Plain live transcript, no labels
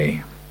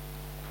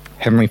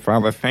Heavenly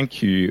Father,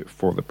 thank you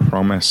for the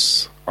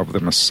promise of the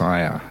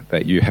Messiah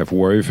that you have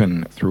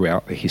woven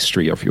throughout the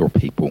history of your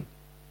people.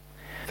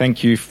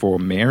 Thank you for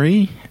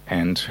Mary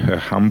and her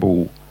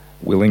humble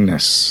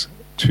willingness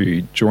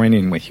to join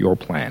in with your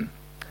plan.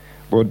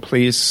 Lord,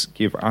 please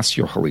give us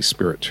your Holy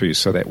Spirit too,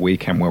 so that we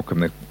can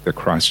welcome the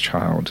Christ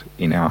child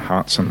in our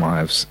hearts and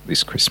lives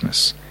this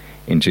Christmas.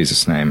 In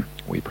Jesus' name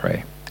we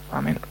pray.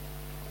 Amen.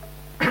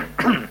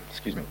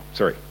 Excuse me.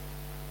 Sorry.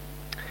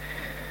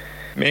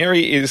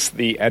 Mary is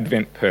the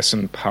Advent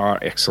person par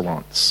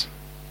excellence.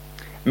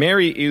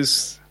 Mary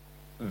is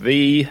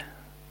the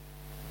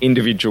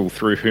individual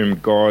through whom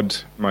God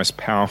most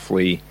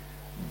powerfully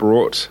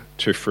brought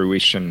to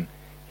fruition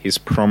his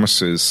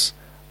promises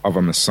of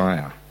a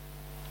Messiah.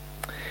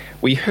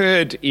 We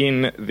heard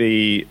in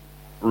the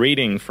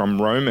reading from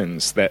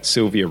Romans that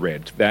Sylvia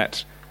read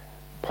that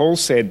Paul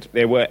said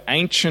there were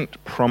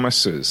ancient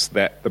promises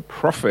that the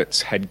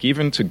prophets had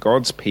given to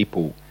God's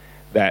people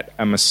that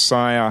a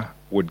Messiah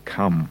would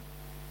come.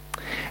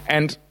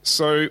 And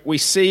so we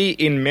see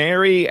in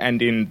Mary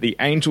and in the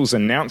angel's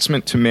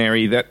announcement to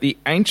Mary that the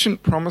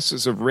ancient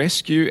promises of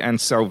rescue and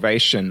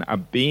salvation are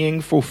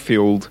being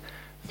fulfilled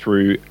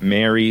through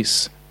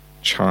Mary's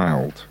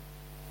child.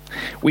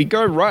 We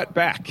go right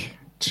back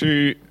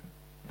to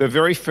the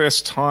very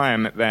first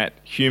time that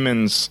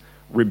humans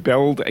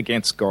rebelled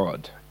against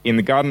God. In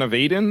the Garden of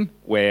Eden,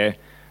 where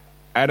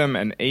Adam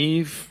and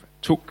Eve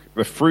took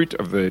the fruit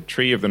of the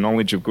tree of the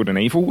knowledge of good and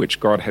evil, which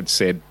God had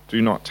said,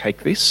 do not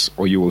take this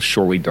or you will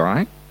surely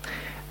die.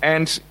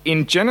 And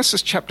in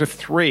Genesis chapter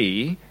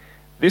 3,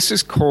 this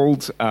is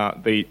called,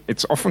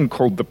 it's often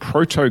called the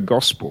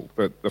proto-gospel,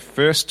 the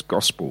first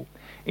gospel.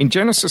 In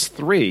Genesis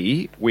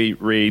 3, we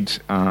read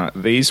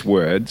these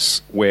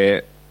words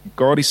where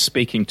God is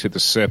speaking to the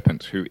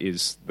serpent, who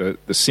is the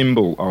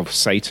symbol of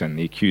Satan,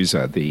 the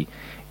accuser, the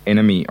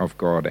enemy of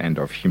God and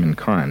of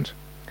humankind.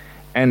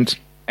 And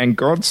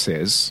God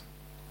says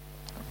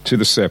to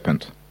the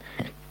serpent,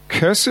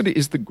 "Cursed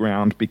is the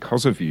ground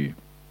because of you."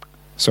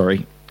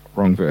 Sorry,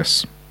 wrong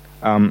verse.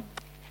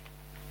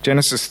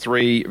 Genesis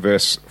 3,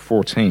 verse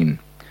 14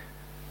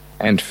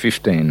 and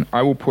 15.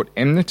 "I will put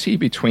enmity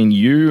between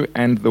you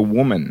and the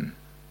woman,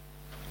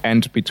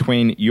 and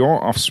between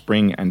your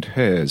offspring and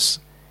hers.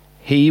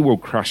 He will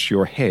crush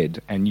your head,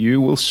 and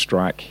you will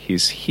strike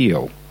his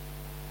heel."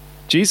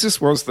 Jesus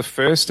was the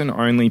first and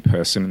only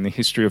person in the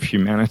history of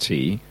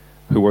humanity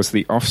who was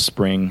the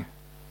offspring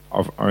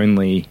of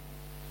only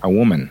a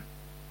woman.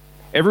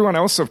 Everyone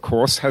else, of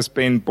course, has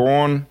been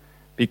born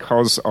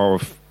because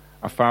of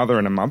a father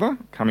and a mother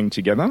coming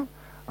together,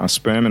 a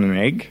sperm and an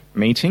egg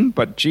meeting,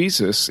 but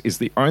Jesus is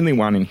the only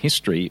one in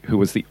history who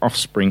was the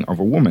offspring of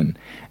a woman.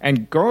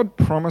 And God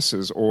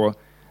promises or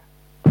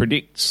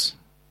predicts,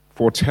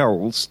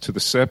 foretells to the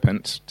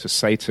serpent, to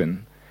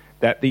Satan,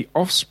 that the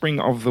offspring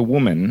of the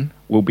woman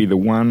will be the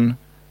one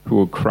who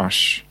will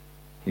crush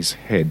his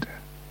head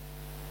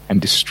and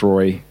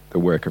destroy the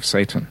work of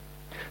Satan.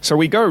 So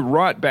we go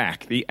right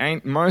back. The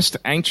most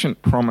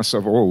ancient promise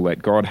of all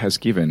that God has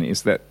given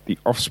is that the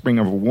offspring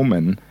of a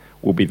woman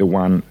will be the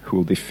one who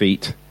will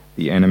defeat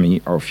the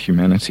enemy of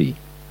humanity.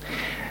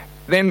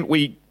 Then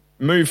we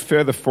move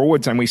further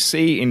forwards and we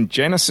see in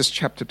Genesis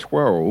chapter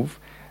 12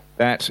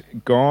 that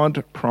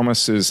God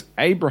promises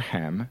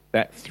Abraham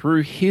that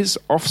through his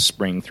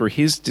offspring, through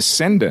his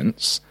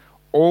descendants,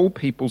 all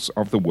peoples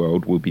of the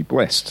world will be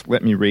blessed.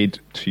 Let me read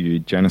to you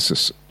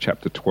Genesis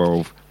chapter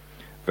 12,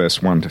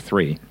 verse 1 to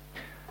 3.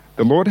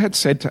 "The Lord had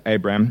said to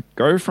Abraham,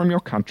 'Go from your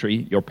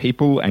country, your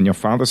people, and your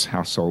father's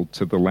household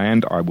to the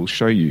land I will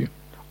show you.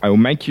 I will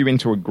make you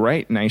into a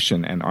great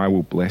nation, and I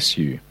will bless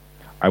you.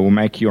 I will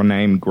make your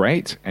name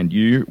great, and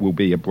you will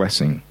be a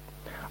blessing.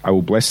 I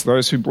will bless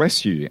those who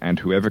bless you, and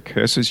whoever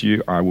curses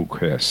you I will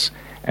curse.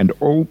 And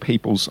all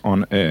peoples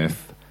on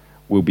earth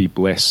will be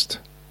blessed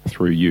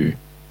through you.'"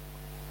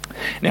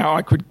 Now,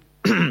 I could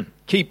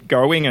keep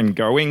going and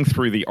going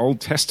through the Old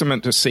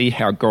Testament to see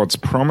how God's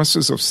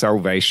promises of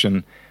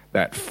salvation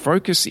that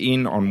focus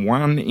in on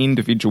one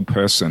individual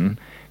person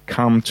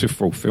come to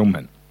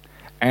fulfillment.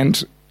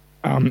 And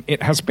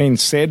it has been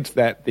said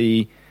that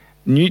the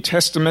New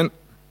Testament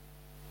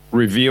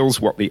reveals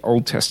what the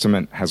Old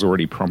Testament has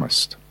already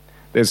promised.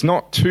 There's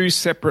not two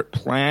separate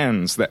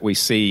plans that we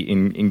see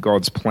in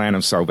God's plan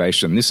of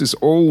salvation. This is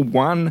all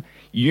one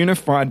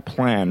unified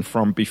plan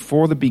from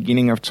before the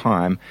beginning of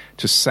time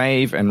to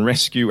save and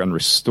rescue and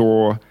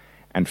restore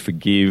and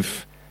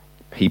forgive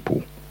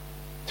people,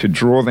 to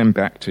draw them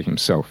back to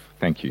himself.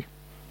 Thank you.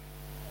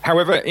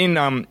 However,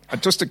 in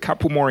just a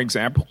couple more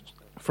examples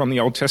from the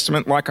Old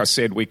Testament, like I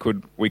said, we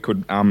could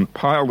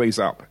pile these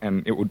up,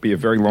 and it would be a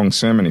very long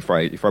sermon if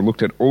I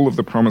looked at all of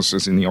the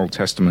promises in the Old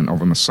Testament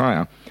of a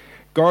Messiah.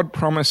 God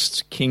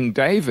promised King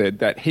David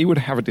that he would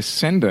have a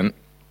descendant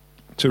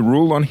to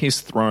rule on his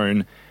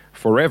throne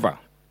forever.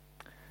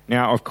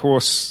 Now, of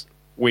course,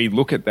 we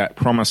look at that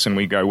promise and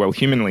we go, well,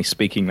 humanly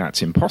speaking,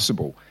 that's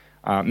impossible.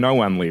 No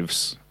one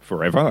lives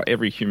forever.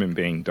 Every human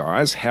being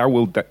dies. How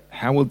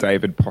will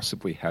David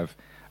possibly have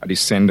a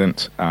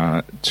descendant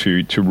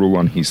to rule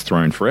on his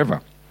throne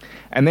forever?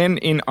 And then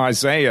in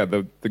Isaiah,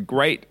 the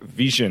great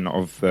vision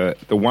of the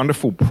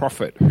wonderful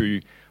prophet who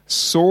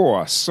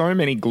saw so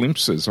many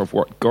glimpses of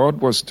what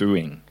God was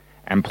doing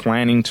and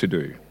planning to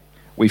do,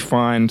 we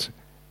find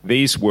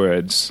these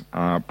words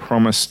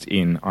promised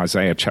in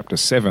Isaiah chapter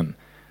 7.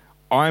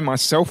 I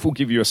myself will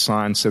give you a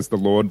sign, says the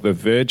Lord, the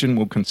virgin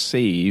will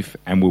conceive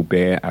and will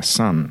bear a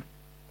son.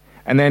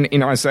 And then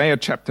in Isaiah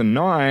chapter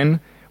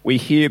 9, we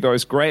hear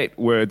those great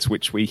words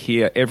which we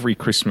hear every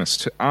Christmas.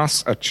 To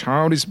us a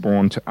child is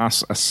born, to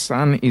us a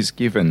son is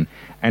given,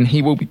 and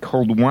he will be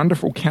called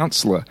Wonderful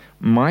Counselor,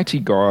 Mighty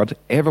God,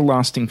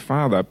 Everlasting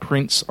Father,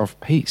 Prince of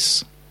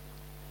Peace.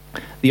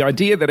 The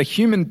idea that a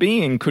human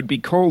being could be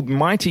called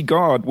Mighty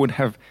God would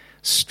have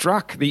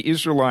struck the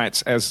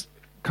Israelites as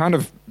kind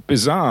of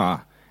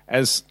bizarre,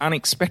 as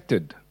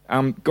unexpected.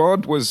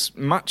 God was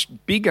much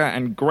bigger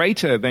and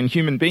greater than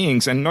human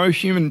beings, and no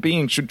human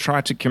being should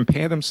try to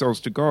compare themselves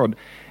to God.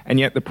 And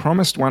yet the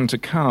promised one to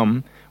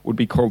come would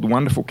be called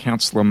Wonderful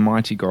Counselor,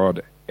 Mighty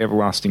God,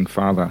 Everlasting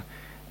Father,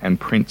 and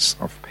Prince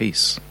of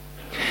Peace.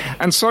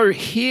 And so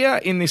here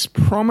in this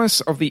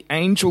promise of the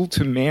angel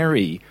to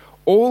Mary,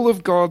 all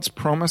of God's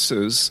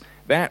promises,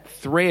 that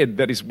thread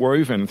that is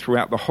woven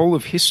throughout the whole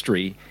of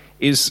history,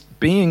 is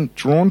being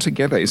drawn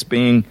together, is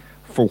being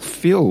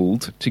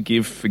fulfilled to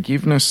give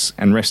forgiveness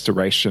and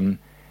restoration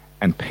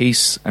and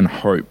peace and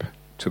hope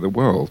to the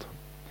world.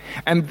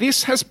 And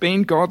this has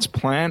been God's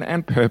plan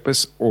and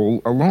purpose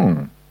all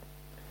along,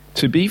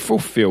 to be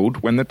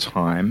fulfilled when the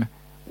time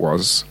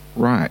was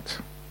right.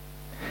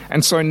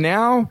 And so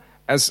now,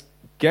 as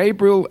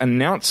Gabriel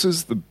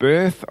announces the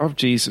birth of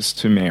Jesus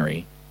to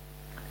Mary,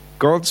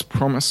 God's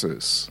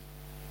promises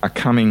are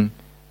coming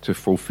to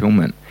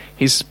fulfillment.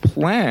 His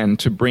plan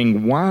to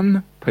bring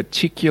one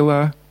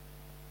particular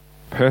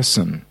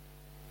person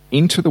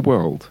into the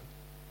world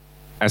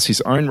as his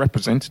own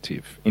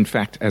representative, in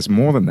fact, as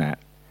more than that,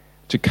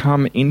 to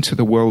come into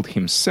the world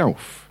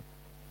himself,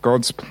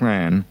 God's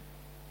plan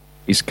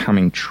is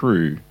coming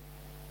true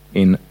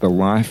in the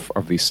life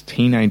of this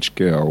teenage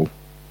girl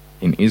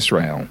in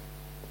Israel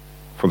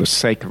for the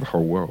sake of the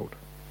whole world.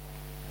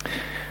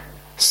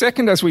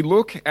 Second, as we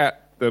look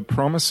at the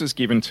promises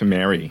given to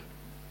Mary,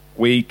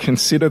 we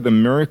consider the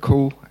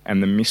miracle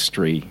and the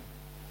mystery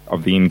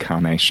of the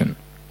incarnation.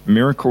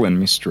 Miracle and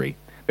mystery.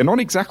 They're not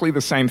exactly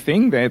the same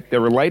thing. They're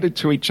related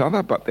to each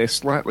other, but they're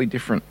slightly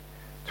different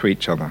to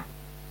each other.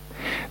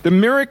 The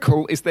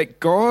miracle is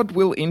that God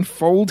will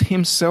enfold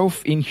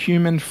himself in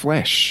human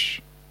flesh.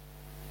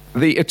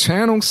 The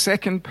eternal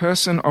second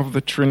person of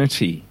the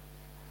Trinity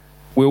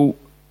will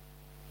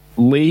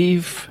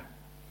leave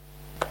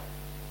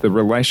the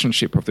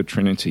relationship of the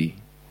Trinity,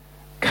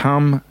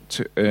 come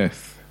to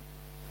earth.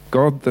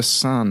 God the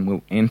Son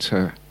will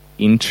enter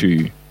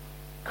into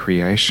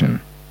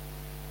creation.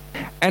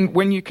 And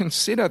when you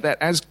consider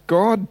that as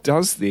God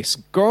does this,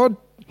 God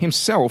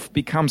himself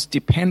becomes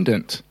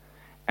dependent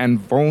and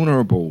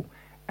vulnerable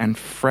and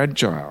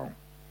fragile,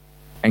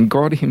 and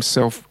God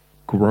himself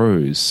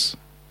grows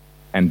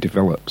and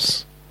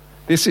develops.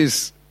 This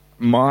is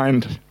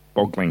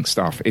mind-boggling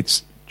stuff.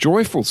 It's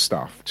joyful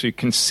stuff to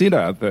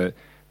consider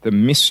the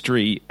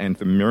mystery and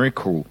the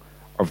miracle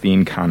of the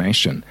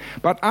incarnation.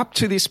 But up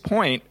to this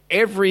point,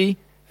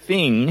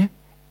 everything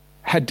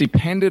had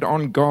depended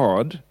on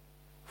God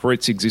for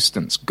its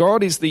existence.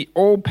 God is the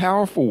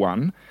all-powerful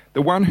one,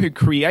 the one who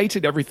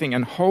created everything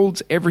and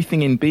holds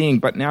everything in being,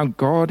 but now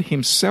God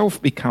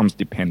himself becomes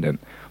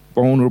dependent,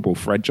 vulnerable,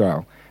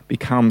 fragile,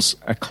 becomes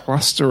a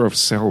cluster of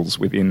cells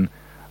within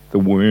the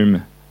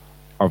womb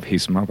of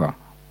his mother,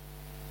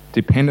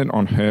 dependent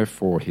on her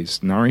for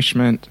his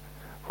nourishment,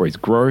 for his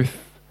growth,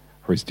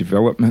 for his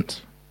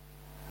development.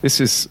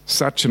 This is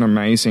such an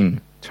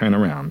amazing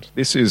turnaround.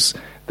 This is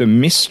the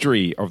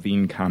mystery of the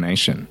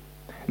incarnation.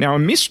 Now, a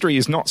mystery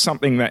is not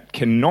something that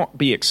cannot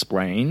be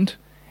explained.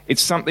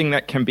 It's something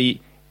that can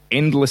be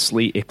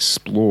endlessly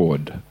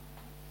explored.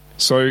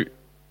 So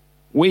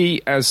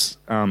we as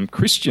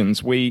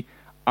Christians, we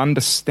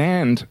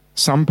understand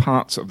some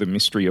parts of the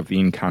mystery of the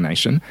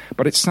incarnation,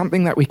 but it's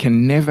something that we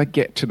can never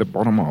get to the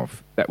bottom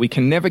of, that we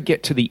can never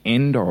get to the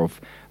end of,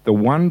 the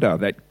wonder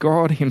that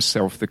God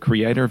himself, the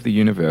creator of the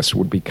universe,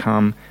 would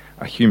become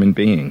a human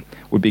being,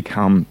 would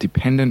become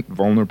dependent,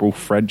 vulnerable,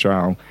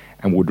 fragile,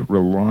 and would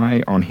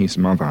rely on his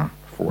mother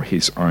for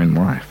his own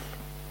life.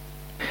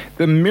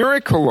 The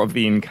miracle of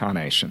the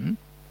incarnation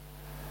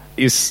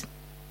is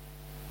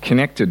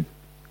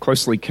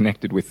closely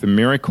connected with the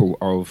miracle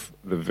of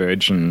the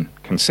virgin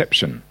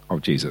conception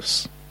of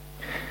Jesus.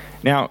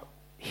 Now,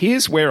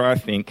 here's where I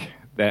think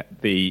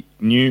that the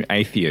new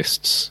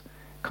atheists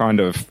kind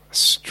of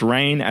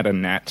strain at a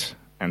gnat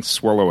and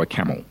swallow a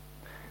camel.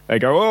 They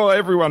go, oh,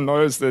 everyone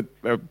knows that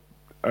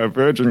a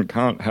virgin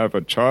can't have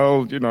a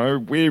child. You know,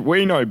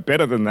 we know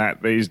better than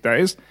that these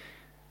days.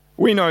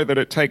 We know that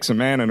it takes a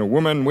man and a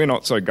woman. We're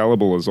not so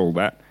gullible as all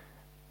that.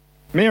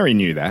 Mary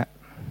knew that.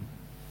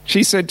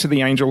 She said to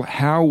the angel,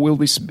 how will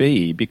this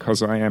be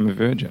because I am a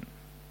virgin?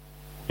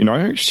 You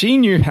know, she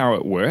knew how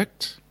it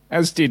worked,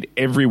 as did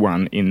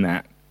everyone in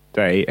that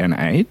day and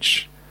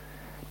age.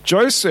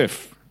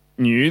 Joseph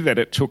knew that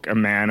it took a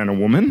man and a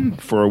woman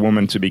for a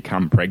woman to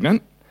become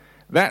pregnant.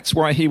 That's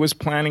why he was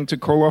planning to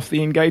call off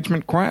the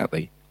engagement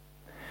quietly.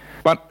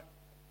 But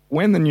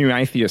when the new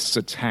atheists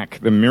attack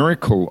the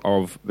miracle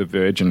of the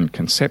virgin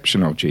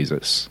conception of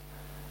Jesus,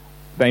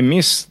 they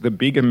miss the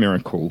bigger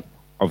miracle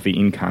of the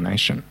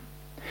incarnation.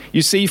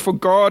 You see, for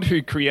God,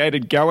 who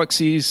created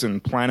galaxies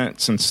and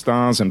planets and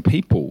stars and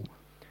people,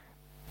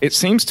 it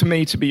seems to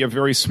me to be a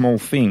very small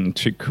thing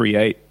to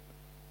create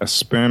a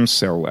sperm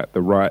cell at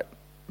the right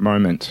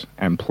moment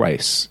and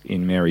place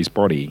in Mary's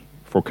body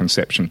for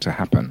conception to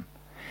happen.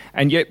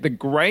 And yet the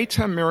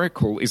greater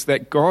miracle is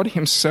that God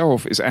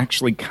himself is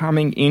actually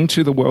coming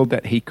into the world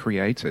that he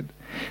created,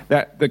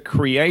 that the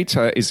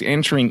Creator is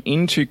entering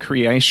into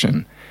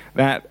creation,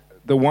 that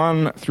the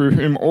one through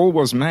whom all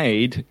was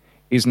made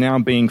is now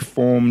being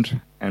formed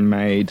and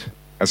made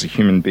as a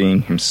human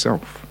being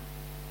himself.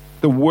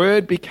 The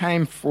Word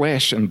became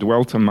flesh and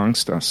dwelt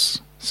amongst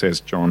us,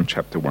 says John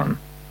chapter 1.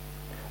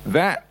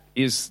 That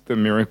is the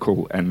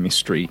miracle and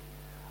mystery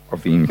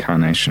of the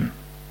incarnation.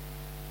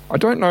 I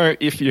don't know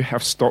if you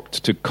have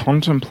stopped to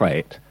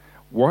contemplate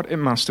what it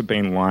must have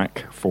been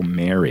like for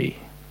Mary,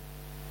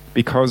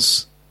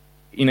 because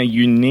in a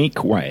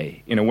unique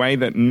way, in a way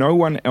that no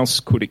one else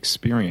could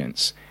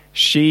experience,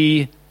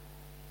 she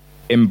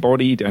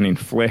embodied and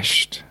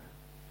enfleshed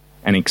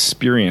and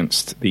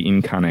experienced the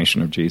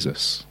incarnation of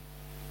Jesus.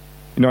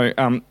 You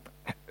know,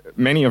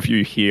 many of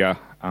you here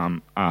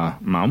are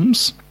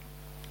mums.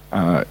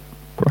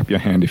 Put up your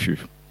hand if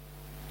you've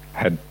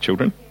had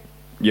children.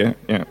 Yeah.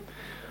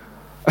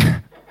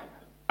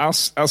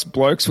 Us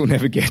blokes will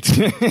never get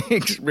to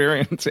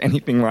experience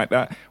anything like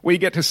that. We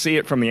get to see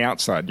it from the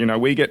outside. You know,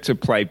 we get to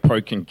play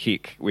poke and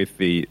kick with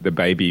the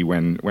baby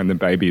when the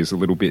baby is a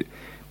little bit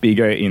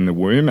bigger in the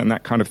womb and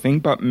that kind of thing.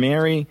 But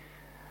Mary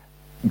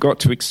got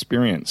to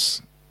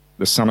experience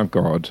the Son of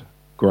God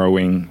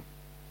growing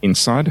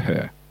inside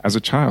her as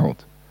a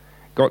child,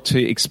 got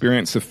to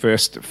experience the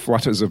first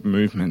flutters of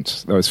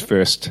movement, those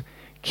first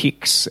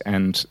kicks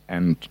and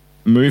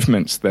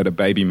movements that a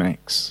baby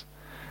makes.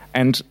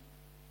 And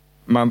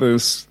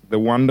mothers, the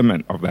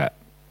wonderment of that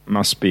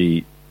must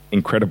be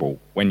incredible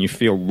when you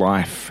feel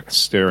life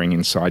stirring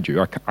inside you.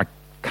 I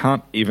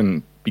can't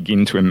even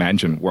begin to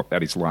imagine what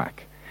that is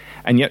like.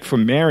 And yet for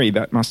Mary,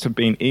 that must have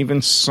been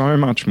even so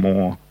much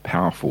more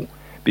powerful,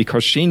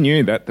 because she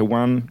knew that the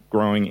one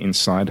growing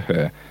inside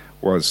her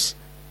was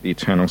the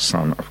eternal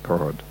Son of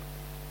God.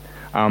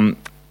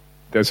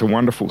 There's a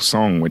wonderful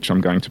song which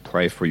I'm going to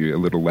play for you a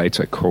little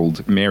later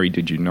called Mary,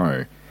 Did You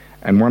Know?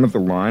 And one of the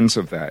lines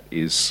of that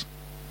is,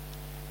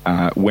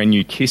 when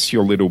you kiss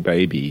your little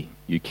baby,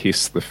 you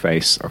kiss the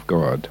face of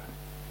God.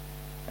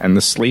 And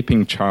the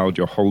sleeping child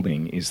you're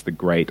holding is the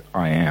great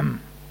I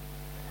Am.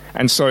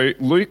 And so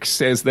Luke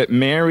says that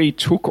Mary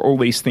took all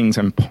these things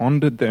and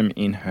pondered them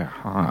in her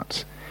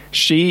heart.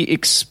 She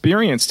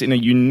experienced in a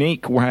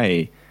unique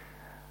way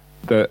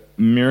the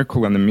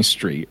miracle and the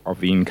mystery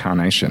of the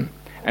incarnation.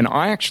 And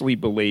I actually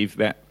believe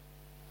that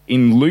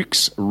in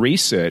Luke's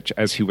research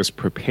as he was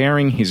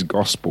preparing his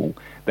gospel,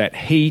 that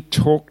he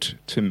talked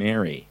to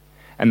Mary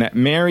and that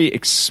Mary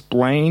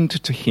explained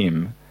to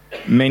him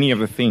many of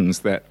the things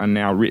that are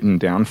now written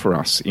down for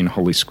us in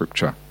Holy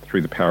Scripture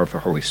through the power of the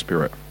Holy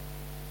Spirit.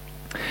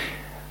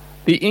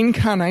 The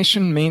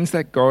incarnation means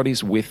that God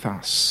is with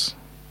us,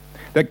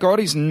 that God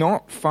is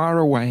not far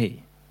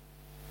away.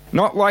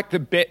 Not like the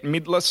Bette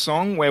Midler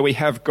song where we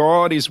have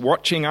God is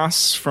watching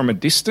us from a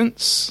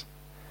distance.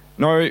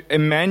 No,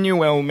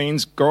 Emmanuel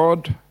means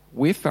God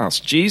with us.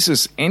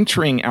 Jesus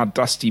entering our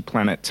dusty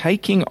planet,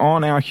 taking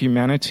on our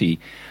humanity,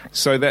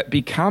 so that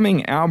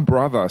becoming our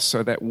brother,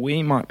 so that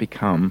we might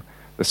become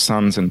the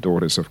sons and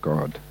daughters of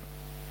God.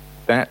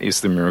 That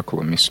is the miracle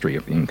and mystery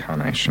of the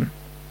incarnation.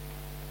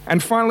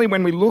 And finally,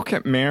 when we look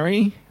at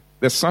Mary,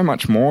 there's so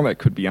much more that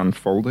could be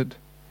unfolded.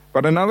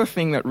 But another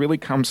thing that really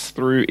comes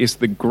through is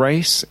the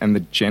grace and the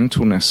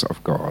gentleness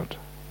of God.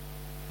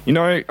 You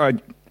know,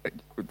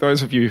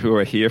 those of you who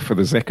are here for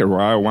the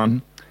Zechariah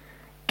one,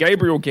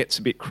 Gabriel gets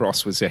a bit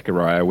cross with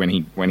Zechariah when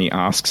he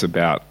asks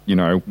about, you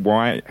know,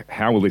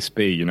 how will this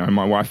be? You know,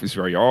 my wife is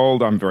very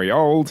old, I'm very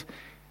old,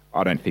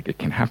 I don't think it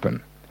can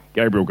happen.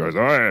 Gabriel goes,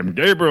 I am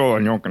Gabriel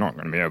and you're not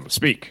going to be able to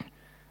speak.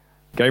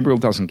 Gabriel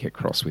doesn't get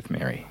cross with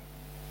Mary.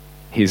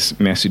 His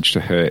message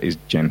to her is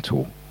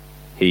gentle.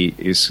 He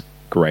is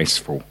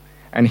graceful.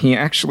 And he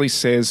actually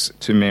says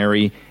to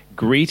Mary,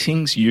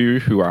 greetings you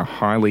who are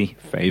highly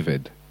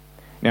favored.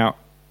 Now,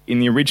 in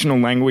the original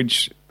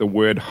language, the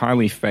word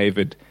highly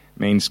favored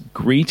means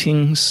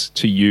greetings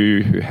to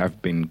you who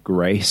have been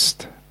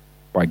graced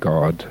by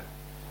God,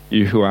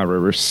 you who are a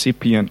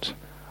recipient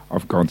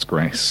of God's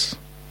grace.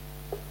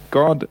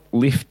 God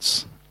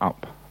lifts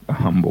up the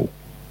humble.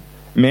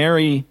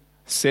 Mary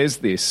says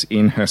this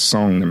in her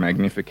song, the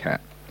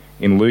Magnificat,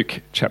 in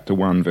Luke chapter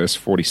 1, verse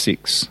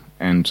 46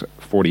 and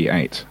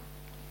 48.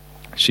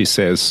 She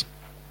says,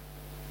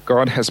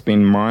 God has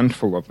been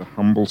mindful of the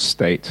humble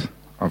state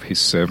of his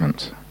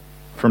servant.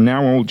 From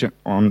now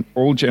on,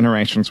 all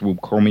generations will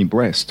call me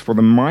blessed, for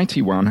the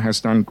Mighty One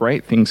has done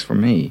great things for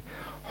me.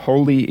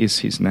 Holy is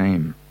his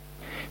name.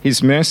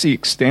 His mercy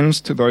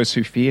extends to those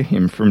who fear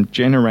him from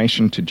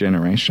generation to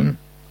generation.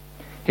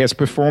 He has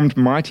performed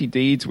mighty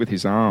deeds with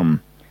his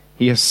arm.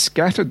 He has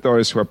scattered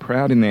those who are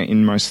proud in their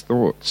inmost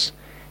thoughts.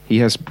 He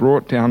has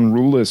brought down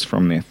rulers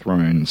from their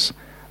thrones,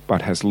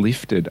 but has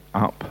lifted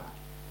up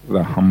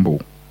the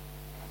humble.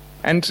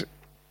 And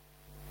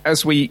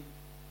as we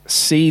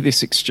see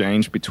this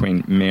exchange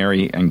between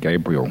Mary and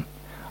Gabriel,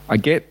 I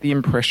get the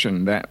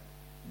impression that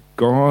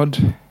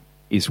God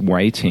is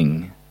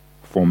waiting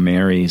for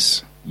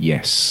Mary's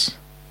yes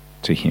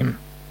to him.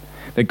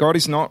 That God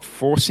is not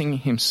forcing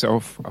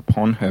himself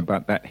upon her,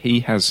 but that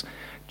he has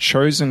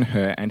chosen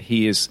her and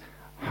he is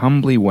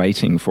humbly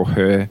waiting for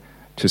her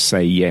to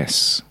say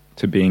yes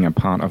to being a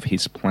part of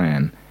his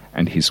plan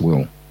and his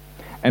will.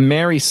 And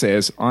Mary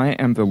says, I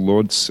am the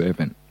Lord's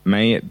servant.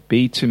 May it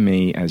be to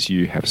me as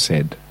you have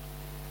said.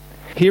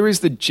 Here is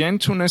the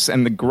gentleness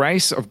and the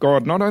grace of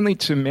God, not only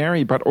to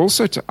Mary, but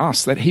also to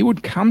us, that he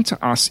would come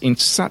to us in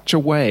such a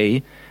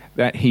way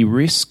that he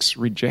risks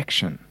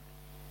rejection.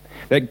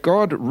 That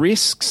God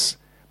risks,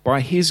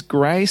 by his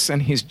grace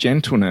and his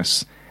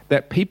gentleness,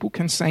 that people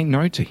can say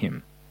no to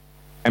him.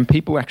 And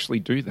people actually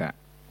do that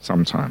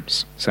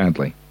sometimes,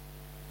 sadly.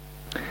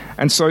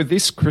 And so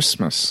this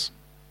Christmas,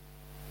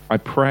 I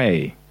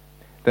pray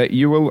that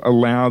you will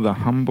allow the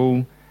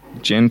humble,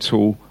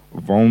 gentle,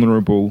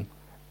 vulnerable,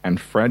 and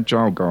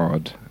fragile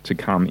God to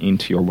come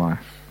into your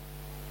life.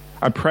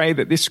 I pray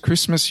that this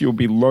Christmas you'll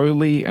be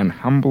lowly and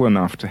humble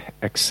enough to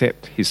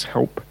accept his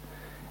help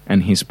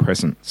and his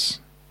presence.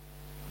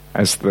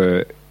 As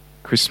the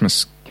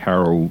Christmas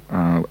carol,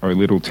 O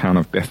Little Town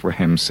of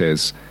Bethlehem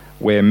says,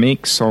 where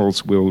meek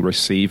souls will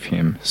receive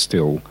him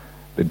still,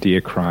 the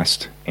dear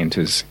Christ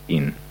enters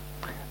in.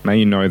 May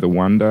you know the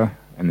wonder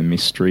and the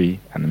mystery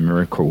and the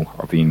miracle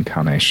of the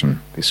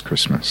incarnation this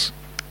Christmas.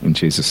 In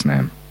Jesus'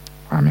 name,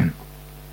 amen.